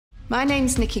My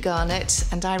name's Nikki Garnett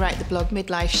and I write the blog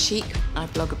Midlife Chic. I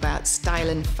blog about style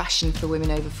and fashion for women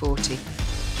over 40.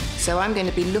 So I'm going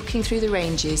to be looking through the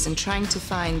ranges and trying to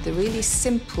find the really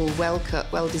simple, well-cut,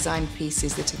 well-designed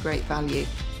pieces that are great value.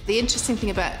 The interesting thing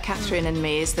about Catherine and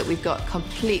me is that we've got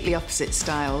completely opposite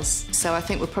styles, so I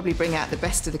think we'll probably bring out the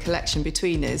best of the collection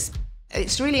between us.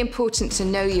 It's really important to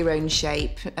know your own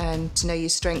shape and to know your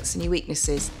strengths and your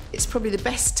weaknesses. It's probably the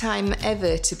best time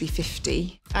ever to be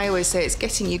 50. I always say it's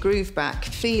getting your groove back,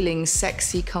 feeling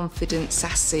sexy, confident,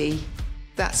 sassy.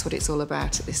 That's what it's all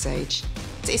about at this age.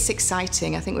 It's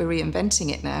exciting. I think we're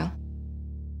reinventing it now.